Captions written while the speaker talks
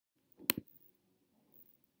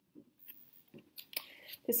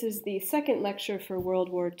This is the second lecture for World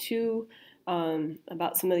War II,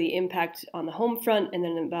 about some of the impact on the home front and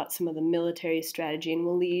then about some of the military strategy. And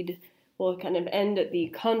we'll kind of end at the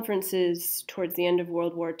conferences towards the end of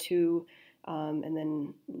World War II, and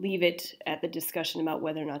then leave it at the discussion about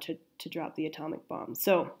whether or not to drop the atomic bomb.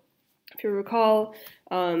 So if you recall,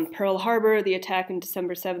 Pearl Harbor, the attack on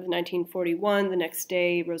December 7th, 1941, the next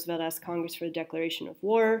day Roosevelt asked Congress for a declaration of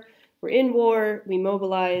war. We're in war, we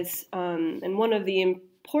mobilize, and one of the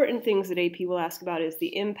important things that AP will ask about is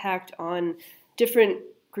the impact on different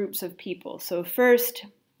groups of people. So first,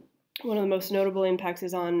 one of the most notable impacts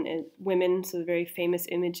is on women, so the very famous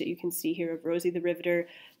image that you can see here of Rosie the Riveter,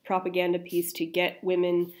 propaganda piece to get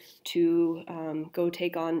women to go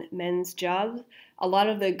take on men's jobs. A lot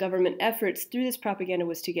of the government efforts through this propaganda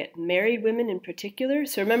was to get married women in particular.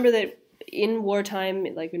 So remember that in wartime,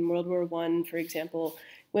 like in World War I, for example,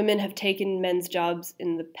 women have taken men's jobs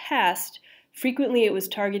in the past. Frequently it was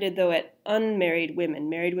targeted, though, at unmarried women.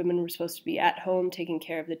 Married women were supposed to be at home taking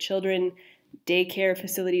care of the children. Daycare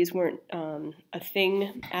facilities weren't a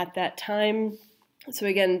thing at that time. So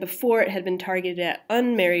again, before it had been targeted at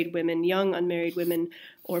unmarried women, young unmarried women,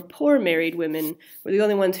 or poor married women were the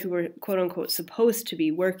only ones who were, quote-unquote, supposed to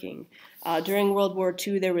be working. During World War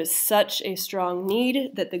II, there was such a strong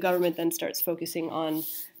need that the government then starts focusing on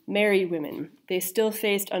married women. They still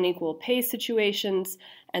faced unequal pay situations,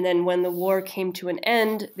 and then when the war came to an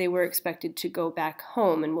end, they were expected to go back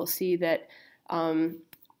home. And we'll see that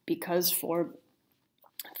because for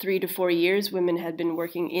 3 to 4 years, women had been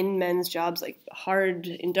working in men's jobs, like hard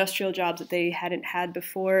industrial jobs that they hadn't had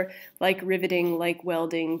before, like riveting, like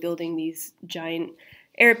welding, building these giant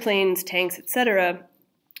airplanes, tanks, etc.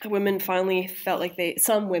 Women finally felt like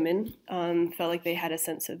some women felt like they had a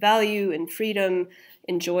sense of value and freedom,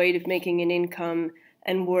 enjoyed making an income,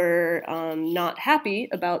 and were not happy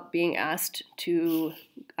about being asked to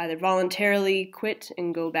either voluntarily quit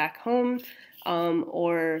and go back home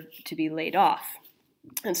or to be laid off.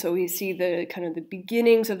 And so we see the kind of the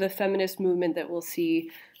beginnings of the feminist movement that we'll see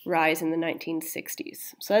rise in the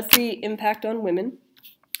 1960s. So that's the impact on women.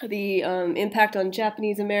 The impact on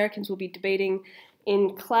Japanese Americans we'll be debating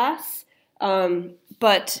in class.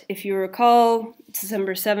 But if you recall,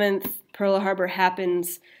 December 7th, Pearl Harbor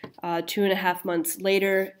happens. 2.5 months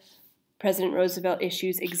later, President Roosevelt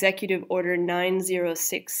issues Executive Order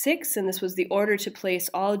 9066, and this was the order to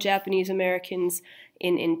place all Japanese Americans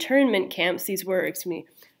in internment camps. These were,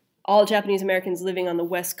 all Japanese Americans living on the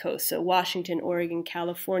West Coast, so Washington, Oregon,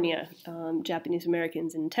 California. Japanese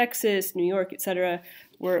Americans in Texas, New York, etc.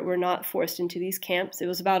 were not forced into these camps. It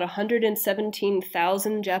was about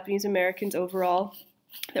 117,000 Japanese Americans overall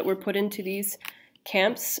that were put into these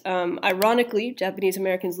camps. Ironically, Japanese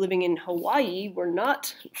Americans living in Hawaii were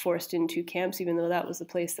not forced into camps, even though that was the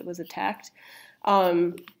place that was attacked,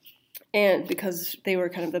 and because they were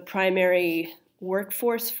kind of the primary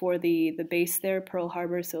workforce for the base there, Pearl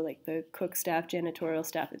Harbor, so like the cook staff, janitorial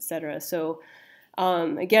staff, etc. So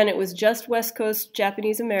again, it was just West Coast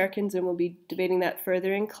Japanese Americans, and we'll be debating that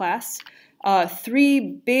further in class. 3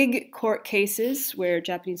 big court cases where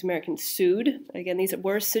Japanese Americans sued. Again, these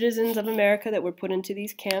were citizens of America that were put into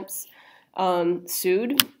these camps,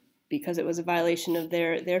 sued because it was a violation of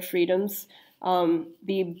their freedoms.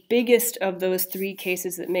 The biggest of those 3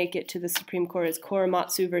 cases that make it to the Supreme Court is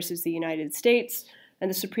Korematsu versus the United States, and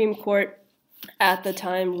the Supreme Court at the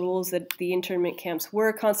time rules that the internment camps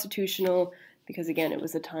were constitutional because, again, it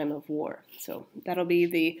was a time of war. So that'll be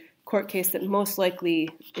the court case that most likely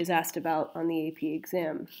is asked about on the AP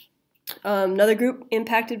exam. Another group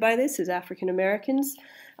impacted by this is African Americans.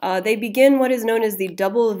 They begin what is known as the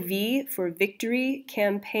Double V for Victory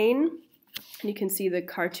campaign. And you can see the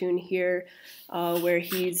cartoon here where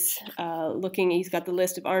he's he's got the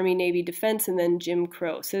list of Army, Navy, Defense, and then Jim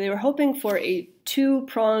Crow. So they were hoping for a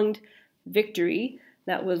 2-pronged victory.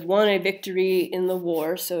 That was, 1, a victory in the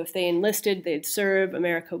war. So if they enlisted, they'd serve,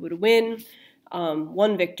 America would win.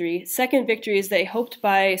 1 victory. Second victory is they hoped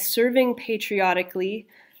by serving patriotically,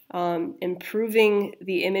 improving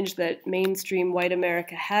the image that mainstream white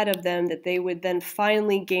America had of them, that they would then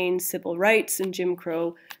finally gain civil rights and Jim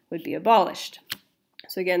Crow would be abolished.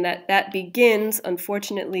 So again, that begins,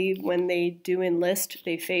 unfortunately, when they do enlist.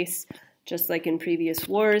 They face, just like in previous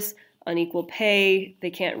wars, unequal pay. They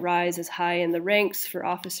can't rise as high in the ranks for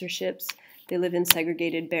officerships. They live in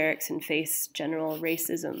segregated barracks and face general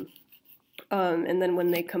racism. And then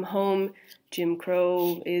when they come home, Jim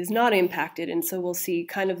Crow is not impacted. And so we'll see,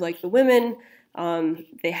 kind of like the women,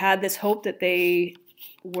 they had this hope that they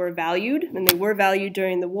were valued, and they were valued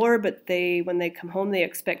during the war, but when they come home, they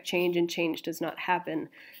expect change, and change does not happen.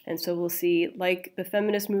 And so we'll see, like the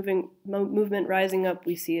feminist movement rising up,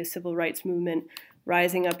 we see a civil rights movement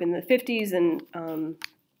rising up in the 50s and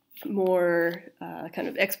more kind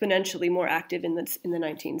of exponentially more active in the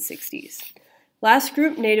 1960s. Last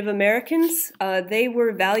group, Native Americans, they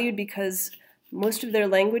were valued because most of their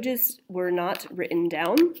languages were not written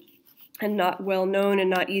down and not well known and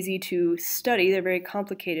not easy to study. They're very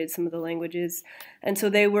complicated, some of the languages. And so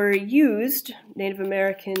they were used, Native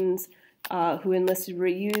Americans who enlisted were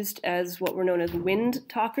used as what were known as wind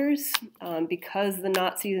talkers because the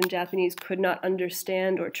Nazis and Japanese could not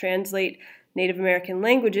understand or translate Native American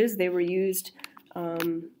languages. They were used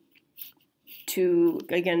to,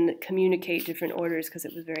 again, communicate different orders because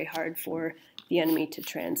it was very hard for the enemy to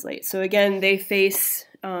translate. So again, they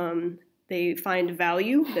find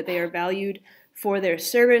value, that they are valued for their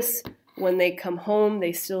service. When they come home,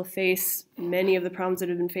 they still face many of the problems that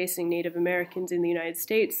have been facing Native Americans in the United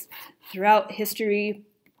States throughout history.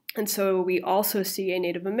 And so we also see a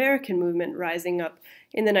Native American movement rising up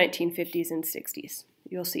in the 1950s and 60s.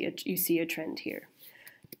 You see a trend here.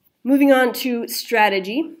 Moving on to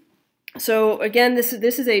strategy. So again, this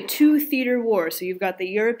is a two-theater war. So you've got the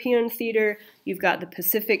European theater, you've got the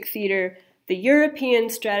Pacific theater. The European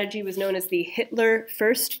strategy was known as the Hitler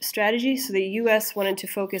First strategy. So the U.S. wanted to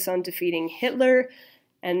focus on defeating Hitler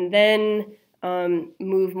and then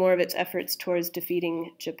move more of its efforts towards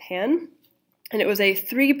defeating Japan. And it was a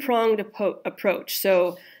three-pronged approach.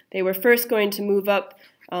 So they were first going to move up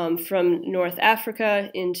from North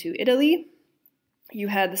Africa into Italy. You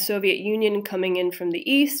had the Soviet Union coming in from the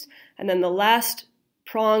east, and then the last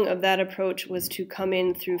prong of that approach was to come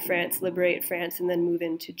in through France, liberate France, and then move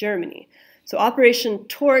into Germany. So Operation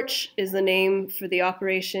Torch is the name for the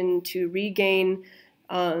operation to regain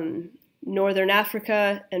northern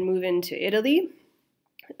Africa and move into Italy,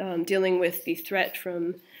 dealing with the threat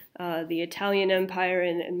from the Italian Empire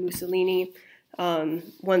and Mussolini.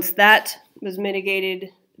 Once that was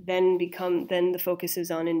mitigated, then the focus is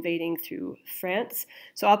on invading through France.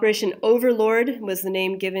 So Operation Overlord was the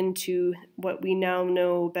name given to what we now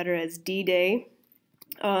know better as D-Day.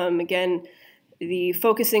 Again, the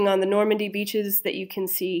focusing on the Normandy beaches that you can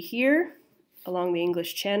see here along the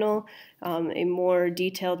English Channel, a more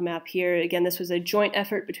detailed map here. Again, this was a joint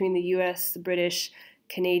effort between the US, the British,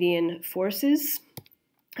 Canadian forces.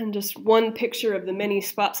 And just one picture of the many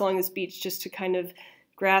spots along this beach just to kind of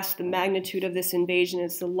grasp the magnitude of this invasion.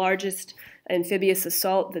 It's the largest amphibious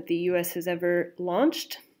assault that the U.S. has ever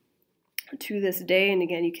launched to this day. And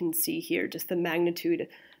again, you can see here just the magnitude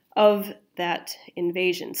of that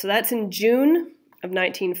invasion. So that's in June of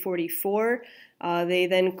 1944. They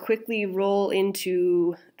then quickly roll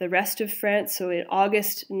into the rest of France. So in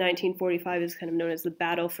August 1945 is kind of known as the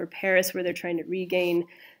Battle for Paris, where they're trying to regain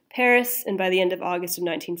Paris. And by the end of August of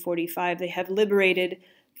 1945, they have liberated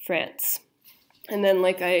France. And then,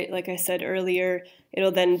 like I said earlier,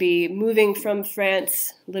 it'll then be moving from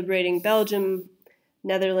France, liberating Belgium,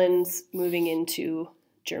 Netherlands, moving into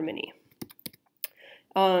Germany.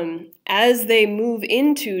 As they move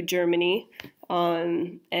into Germany,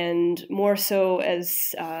 and more so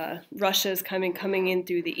as Russia is coming in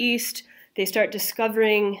through the east, they start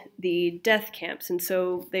discovering the death camps. And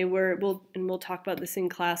so we'll talk about this in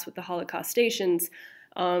class with the Holocaust stations,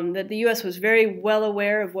 that the U.S. was very well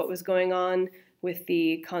aware of what was going on with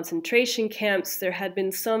the concentration camps. There had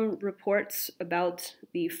been some reports about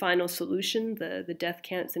the final solution, the death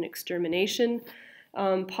camps and extermination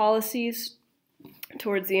policies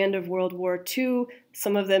towards the end of World War II.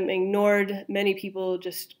 Some of them ignored. Many people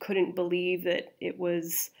just couldn't believe that it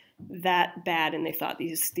was that bad, and they thought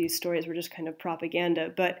these stories were just kind of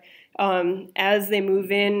propaganda. But as they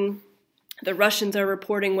move in, the Russians are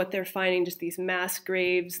reporting what they're finding, just these mass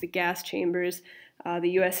graves, the gas chambers. The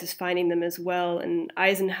U.S. is finding them as well, and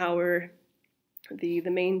Eisenhower, the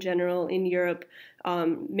main general in Europe,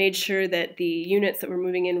 made sure that the units that were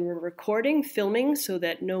moving in were filming, so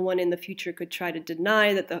that no one in the future could try to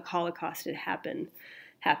deny that the Holocaust had happened.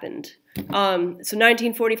 So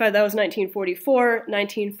 1945, that was 1944.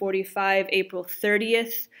 1945, April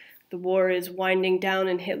 30th, the war is winding down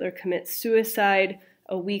and Hitler commits suicide.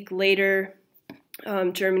 A week later,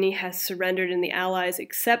 Germany has surrendered and the Allies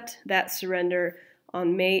accept that surrender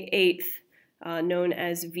on May 8th, known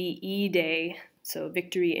as VE Day, so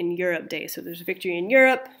Victory in Europe Day. So there's Victory in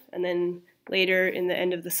Europe, and then later in the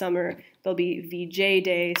end of the summer, there'll be VJ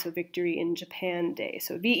Day, so Victory in Japan Day.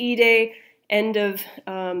 So VE Day, end of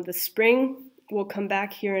the spring. We'll come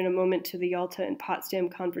back here in a moment to the Yalta and Potsdam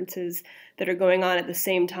conferences that are going on at the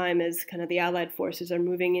same time as kind of the Allied forces are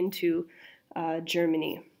moving into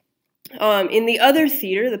Germany. In the other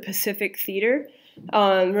theater, the Pacific theater,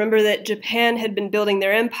 Remember that Japan had been building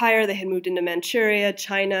their empire. They had moved into Manchuria,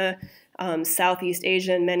 China, Southeast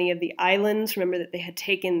Asia, and many of the islands. Remember that they had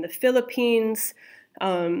taken the Philippines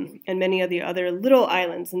and many of the other little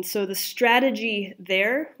islands. And so the strategy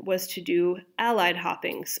there was to do island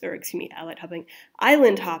hopping,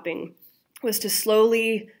 was to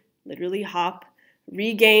slowly, literally hop,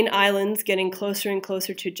 regain islands, getting closer and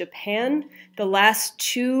closer to Japan. The last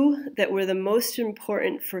two that were the most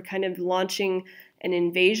important for kind of launching an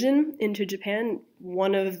invasion into Japan,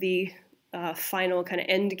 one of the final kind of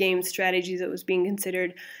end game strategies that was being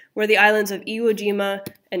considered were the islands of Iwo Jima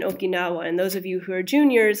and Okinawa. And those of you who are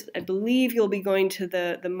juniors, I believe you'll be going to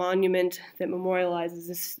the monument that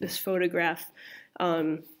memorializes this photograph.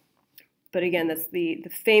 But again, that's the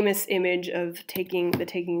famous image of the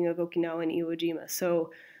taking of Okinawa and Iwo Jima.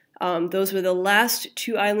 So those were the last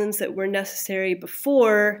two islands that were necessary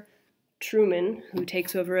before Truman, who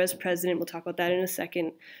takes over as president. We'll talk about that in a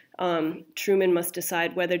second. Truman must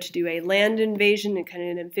decide whether to do a land invasion and kind of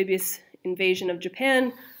an amphibious invasion of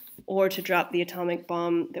Japan, or to drop the atomic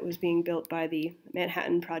bomb that was being built by the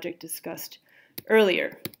Manhattan Project discussed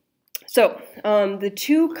earlier. So the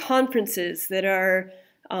two conferences that are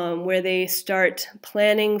where they start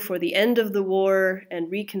planning for the end of the war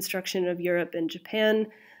and reconstruction of Europe and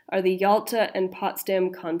Japan are the Yalta and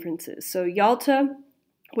Potsdam conferences. So Yalta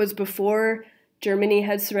was before Germany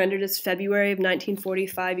had surrendered. It's February of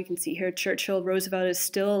 1945. You can see here Churchill, Roosevelt is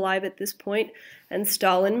still alive at this point, and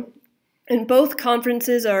Stalin. And both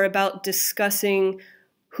conferences are about discussing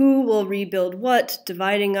who will rebuild what,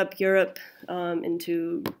 dividing up Europe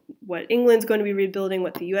into what England's going to be rebuilding,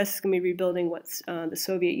 what the U.S. is going to be rebuilding, what the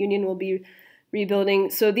Soviet Union will be rebuilding.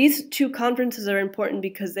 So these two conferences are important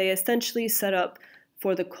because they essentially set up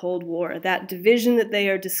for the Cold War. That division that they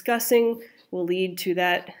are discussing will lead to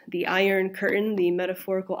the Iron Curtain, the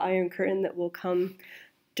metaphorical Iron Curtain that will come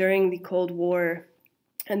during the Cold War,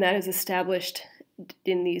 and that is established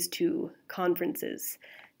in these two conferences.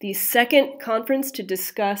 The second conference to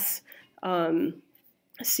discuss,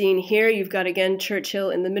 seen here, you've got again Churchill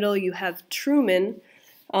in the middle, you have Truman,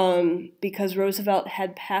 because Roosevelt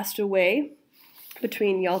had passed away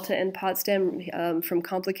between Yalta and Potsdam from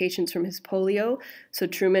complications from his polio, so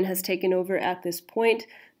Truman has taken over at this point.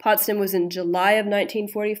 Potsdam was in July of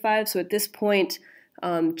 1945, so at this point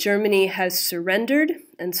Germany has surrendered,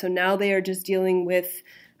 and so now they are just dealing with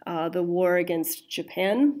the war against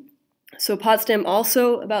Japan. So Potsdam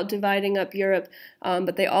also about dividing up Europe,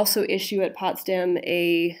 but they also issue at Potsdam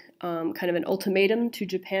a kind of an ultimatum to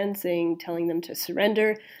Japan, telling them to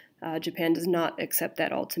surrender. Japan does not accept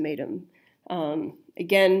that ultimatum.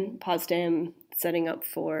 Again, Potsdam setting up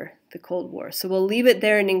for the Cold War. So we'll leave it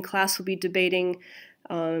there, and in class we'll be debating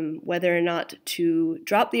whether or not to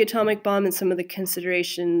drop the atomic bomb and some of the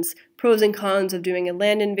considerations, pros and cons of doing a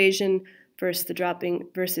land invasion versus the dropping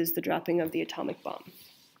of the atomic bomb.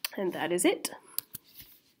 And that is it.